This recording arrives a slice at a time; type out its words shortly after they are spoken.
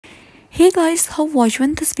Hey guys, how was you?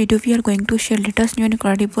 In this video we are going to share latest new and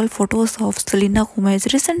incredible photos of Selena Gomez.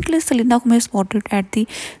 Recently Selena Gomez spotted at the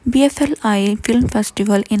BFLI film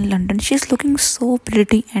festival in London. She's looking so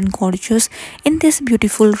pretty and gorgeous in this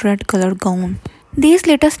beautiful red color gown. These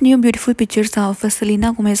latest new beautiful pictures of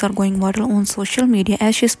Selena Gomez are going viral on social media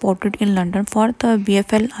as she spotted in London for the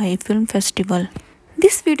BFLI film festival.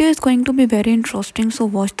 This video is going to be very interesting, so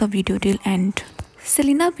watch the video till end.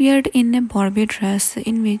 Selena appeared in a Barbie dress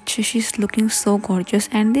in which she's looking so gorgeous,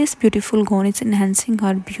 and this beautiful gown is enhancing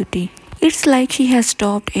her beauty. It's like she has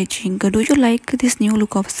stopped aging. Do you like this new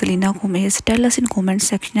look of Selena Gomez? Tell us in comment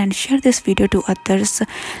section and share this video to others.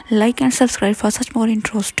 Like and subscribe for such more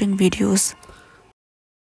interesting videos.